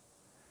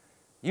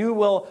 You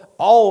will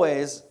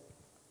always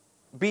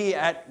be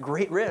at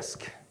great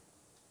risk.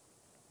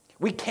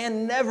 We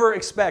can never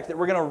expect that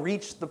we're going to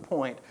reach the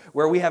point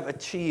where we have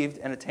achieved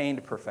and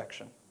attained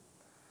perfection.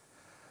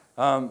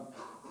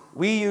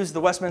 We use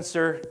the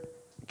Westminster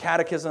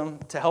Catechism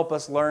to help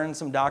us learn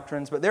some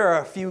doctrines, but there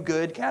are a few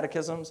good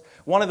catechisms.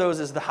 One of those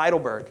is the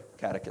Heidelberg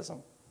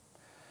Catechism.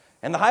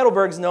 And the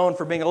Heidelberg is known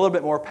for being a little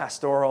bit more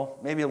pastoral,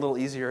 maybe a little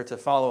easier to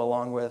follow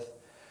along with.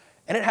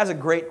 And it has a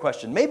great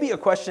question, maybe a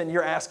question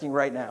you're asking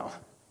right now.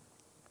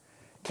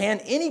 Can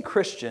any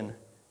Christian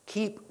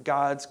keep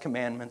God's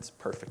commandments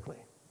perfectly?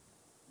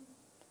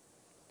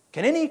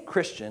 Can any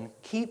Christian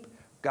keep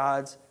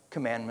God's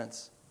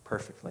commandments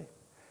perfectly?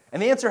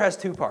 And the answer has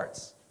two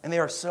parts, and they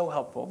are so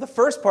helpful. The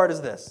first part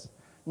is this: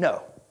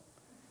 no.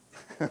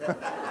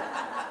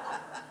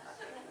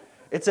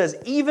 It says,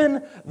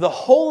 even the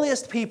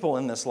holiest people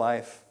in this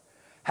life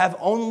have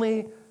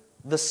only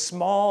the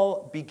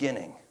small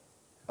beginning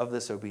of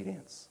this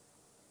obedience.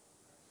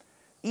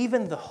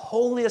 Even the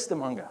holiest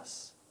among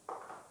us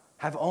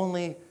have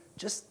only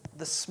just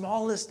the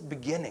smallest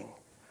beginning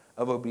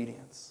of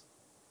obedience.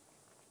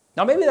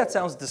 Now, maybe that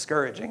sounds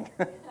discouraging,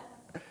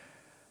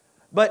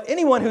 but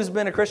anyone who's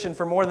been a Christian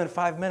for more than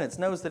 5 minutes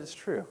knows that it's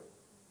true.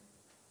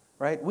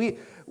 Right?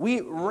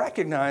 We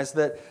recognize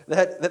that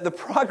the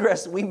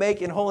progress we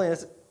make in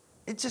holiness,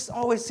 it just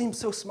always seems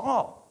so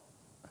small.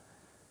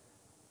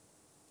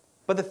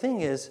 But the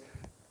thing is,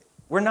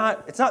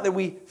 it's not that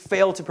we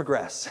fail to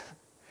progress.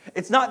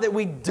 It's not that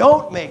we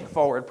don't make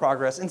forward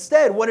progress.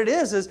 Instead, what it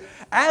is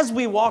as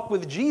we walk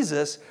with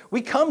Jesus,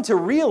 we come to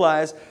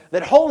realize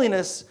that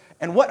holiness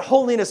and what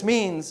holiness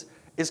means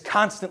is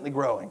constantly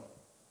growing.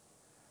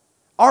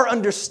 Our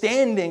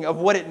understanding of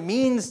what it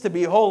means to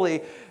be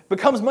holy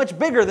becomes much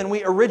bigger than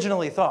we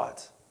originally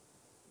thought.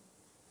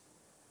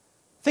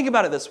 Think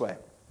about it this way.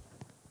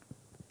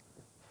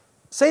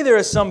 Say there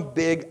is some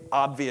big,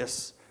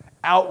 obvious,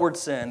 outward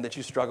sin that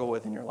you struggle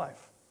with in your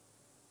life.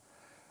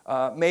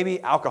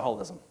 Maybe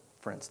alcoholism,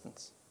 for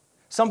instance.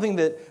 Something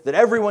that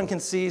everyone can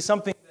see,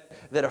 something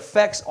that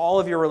affects all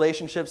of your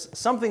relationships,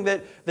 something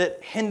that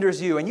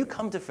hinders you, and you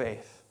come to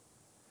faith.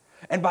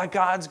 And by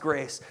God's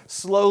grace,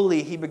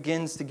 slowly He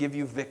begins to give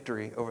you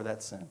victory over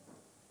that sin.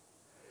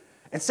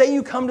 And say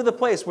you come to the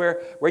place where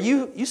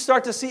you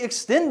start to see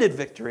extended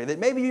victory, that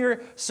maybe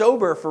you're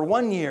sober for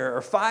 1 year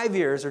or 5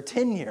 years or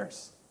 10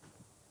 years.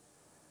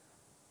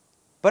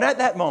 But at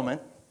that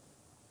moment,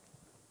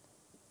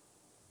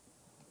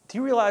 do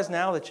you realize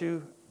now that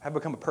you have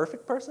become a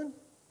perfect person?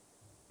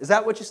 Is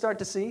that what you start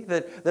to see?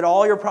 That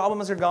all your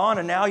problems are gone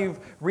and now you've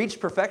reached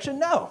perfection?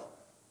 No.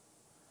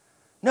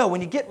 No, when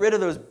you get rid of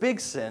those big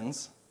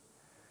sins,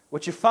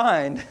 what you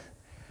find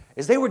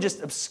is they were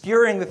just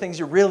obscuring the things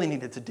you really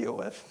needed to deal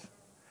with.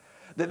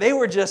 That they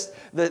were just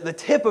the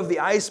tip of the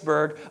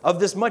iceberg of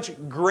this much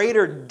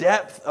greater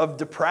depth of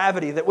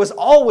depravity that was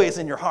always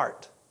in your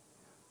heart.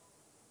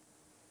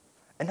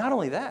 And not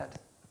only that,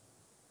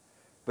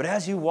 but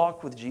as you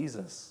walk with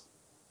Jesus,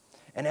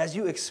 and as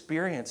you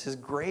experience His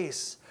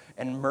grace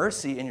and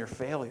mercy in your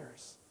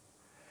failures,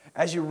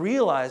 as you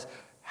realize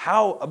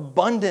how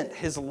abundant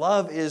His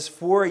love is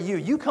for you,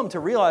 you come to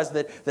realize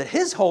that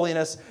His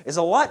holiness is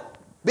a lot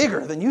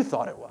bigger than you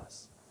thought it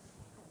was.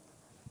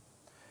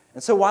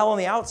 And so while on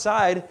the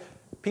outside,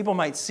 people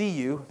might see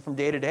you from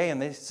day to day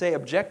and they say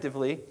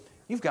objectively,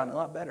 you've gotten a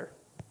lot better.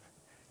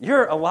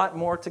 You're a lot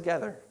more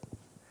together.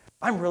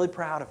 I'm really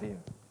proud of you.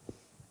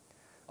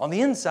 On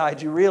the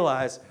inside, you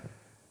realize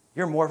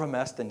you're more of a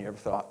mess than you ever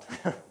thought.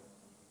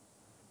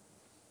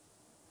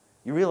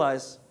 You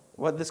realize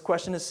what this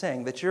question is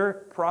saying, that your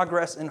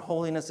progress in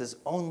holiness is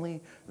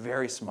only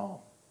very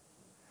small,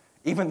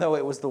 even though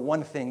it was the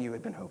one thing you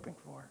had been hoping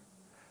for.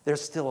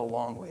 There's still a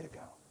long way to go.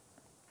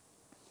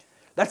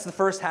 That's the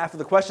first half of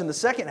the question. The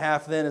second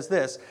half then is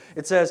this.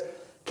 It says,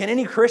 can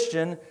any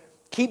Christian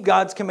keep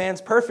God's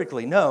commands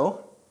perfectly?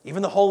 No.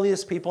 Even the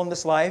holiest people in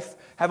this life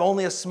have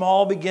only a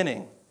small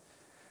beginning.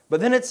 But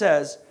then it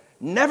says,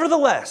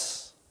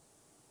 nevertheless,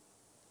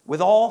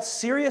 with all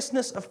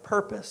seriousness of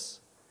purpose,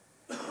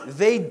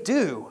 they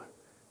do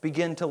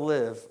begin to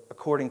live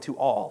according to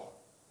all,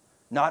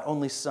 not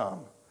only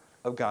some,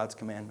 of God's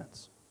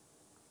commandments.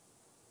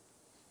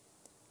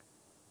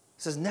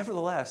 It says,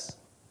 nevertheless,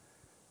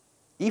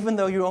 even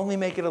though you only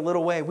make it a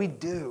little way, we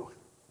do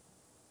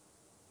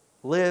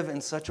live in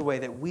such a way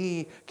that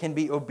we can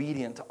be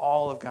obedient to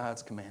all of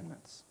God's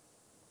commandments.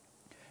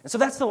 And so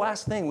that's the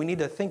last thing we need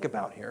to think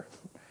about here.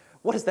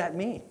 What does that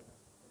mean?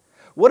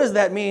 What does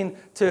that mean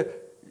to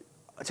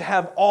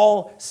have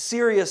all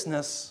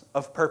seriousness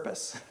of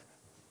purpose,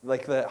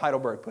 like the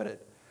Heidelberg put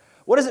it?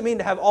 What does it mean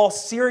to have all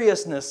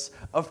seriousness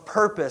of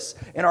purpose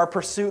in our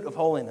pursuit of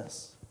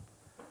holiness?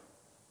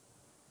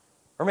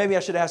 Or maybe I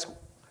should ask,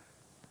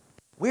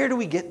 where do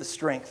we get the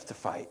strength to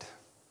fight?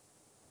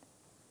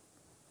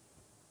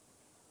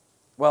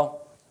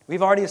 Well,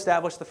 we've already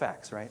established the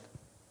facts, right?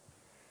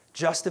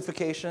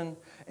 Justification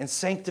and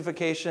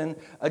sanctification,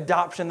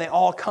 adoption, they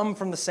all come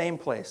from the same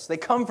place. They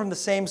come from the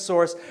same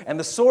source, and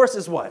the source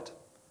is what?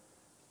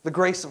 The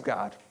grace of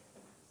God.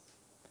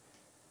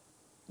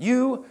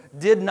 You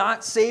did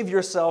not save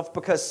yourself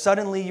because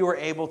suddenly you were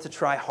able to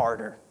try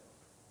harder.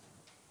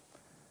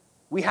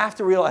 We have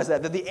to realize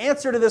that the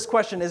answer to this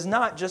question is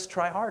not just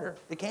try harder.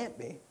 It can't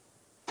be.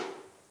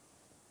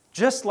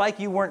 Just like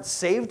you weren't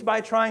saved by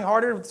trying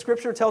harder,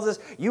 Scripture tells us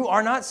you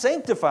are not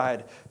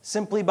sanctified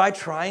simply by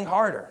trying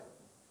harder.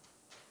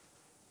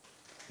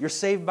 You're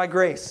saved by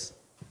grace.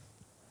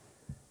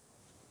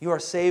 You are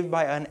saved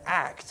by an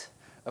act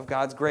of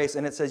God's grace,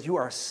 and it says you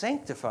are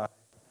sanctified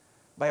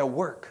by a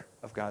work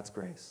of God's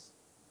grace.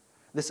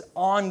 This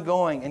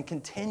ongoing and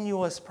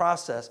continuous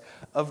process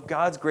of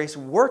God's grace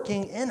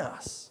working in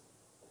us.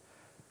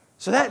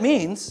 So that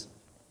means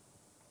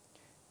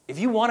if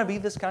you want to be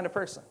this kind of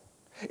person,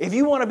 if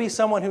you want to be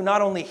someone who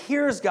not only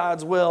hears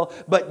God's will,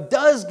 but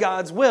does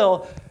God's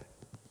will,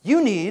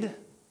 you need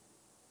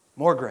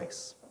more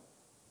grace.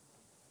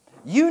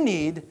 You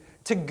need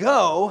to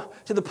go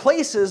to the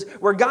places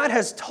where God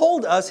has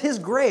told us His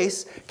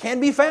grace can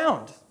be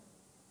found.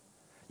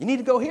 You need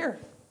to go here.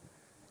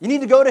 You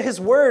need to go to His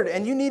Word,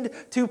 and you need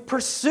to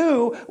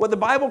pursue what the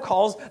Bible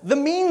calls the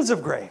means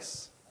of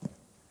grace.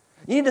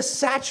 You need to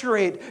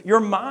saturate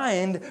your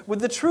mind with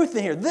the truth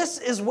in here. This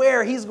is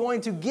where He's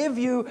going to give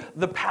you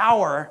the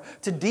power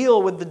to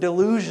deal with the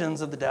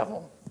delusions of the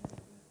devil.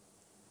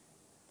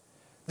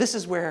 This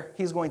is where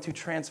He's going to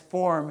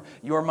transform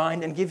your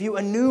mind and give you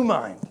a new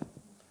mind.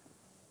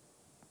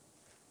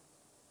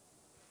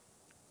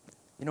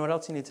 You know what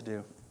else you need to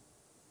do?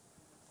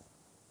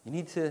 You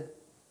need to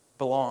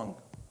belong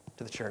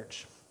to the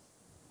church.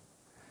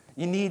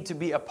 You need to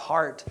be a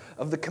part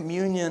of the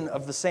communion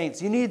of the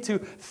saints. You need to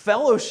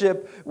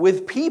fellowship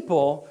with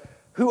people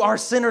who are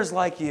sinners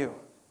like you.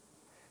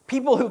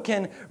 People who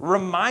can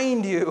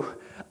remind you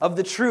of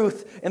the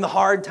truth in the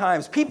hard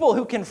times. People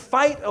who can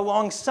fight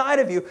alongside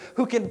of you,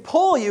 who can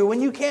pull you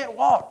when you can't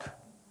walk.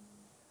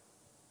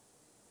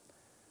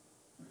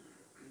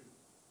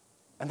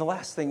 And the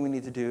last thing we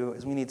need to do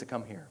is we need to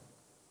come here.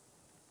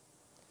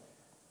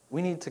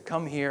 We need to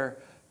come here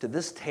to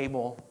this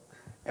table,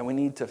 and we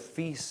need to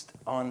feast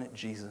on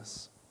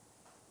Jesus.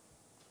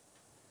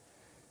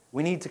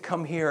 We need to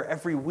come here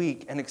every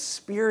week and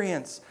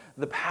experience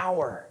the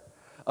power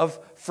of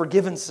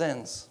forgiven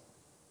sins.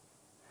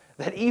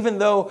 That even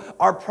though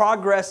our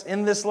progress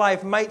in this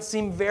life might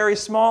seem very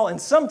small,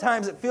 and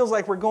sometimes it feels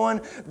like we're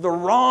going the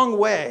wrong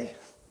way,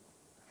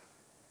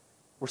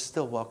 we're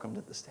still welcomed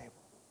at this table.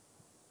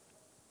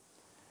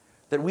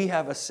 That we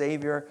have a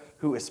Savior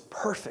who is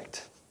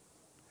perfect,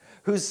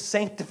 whose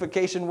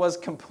sanctification was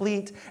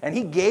complete, and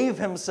He gave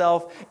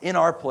Himself in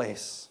our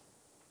place.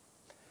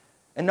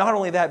 And not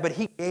only that, but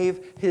He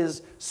gave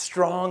His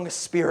strong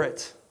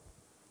Spirit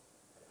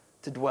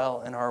to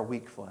dwell in our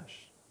weak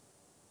flesh.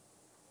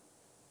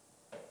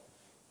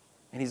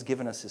 And He's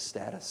given us His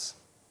status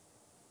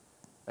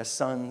as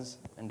sons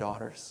and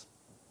daughters,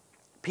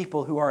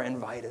 people who are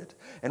invited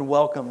and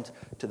welcomed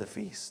to the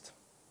feast.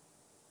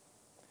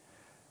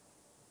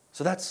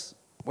 So that's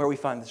where we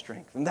find the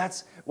strength. And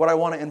that's what I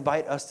want to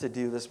invite us to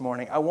do this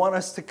morning. I want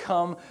us to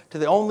come to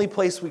the only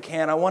place we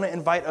can. I want to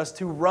invite us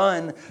to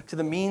run to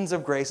the means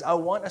of grace. I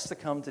want us to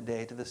come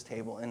today to this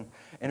table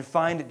and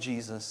find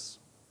Jesus,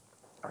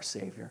 our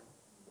Savior,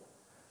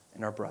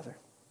 and our brother.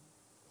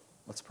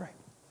 Let's pray.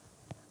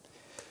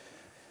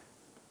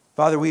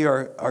 Father, we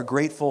are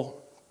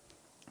grateful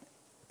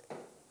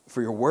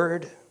for your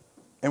word,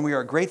 and we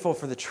are grateful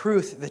for the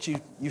truth that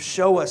you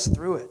show us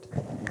through it.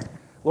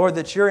 Lord,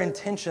 that your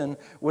intention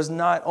was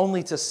not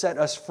only to set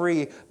us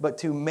free, but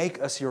to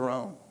make us your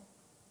own.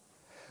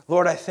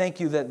 Lord, I thank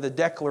you that the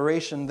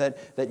declaration that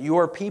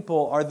your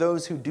people are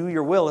those who do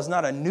your will is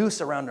not a noose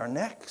around our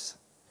necks.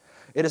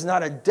 It is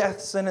not a death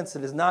sentence.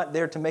 It is not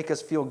there to make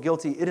us feel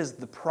guilty. It is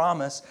the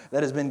promise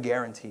that has been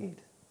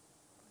guaranteed.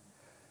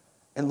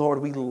 And Lord,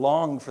 we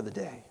long for the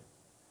day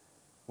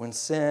when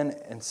sin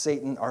and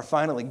Satan are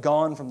finally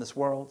gone from this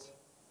world.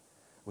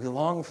 We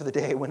long for the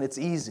day when it's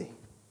easy.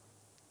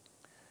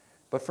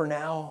 But for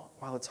now,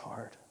 while it's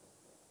hard,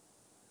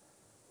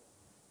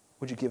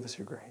 would you give us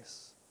your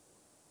grace?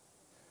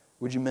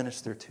 Would you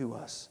minister to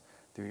us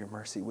through your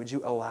mercy? Would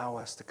you allow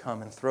us to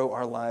come and throw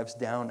our lives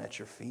down at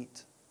your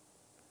feet?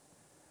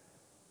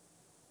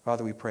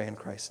 Father, we pray in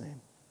Christ's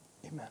name.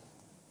 Amen.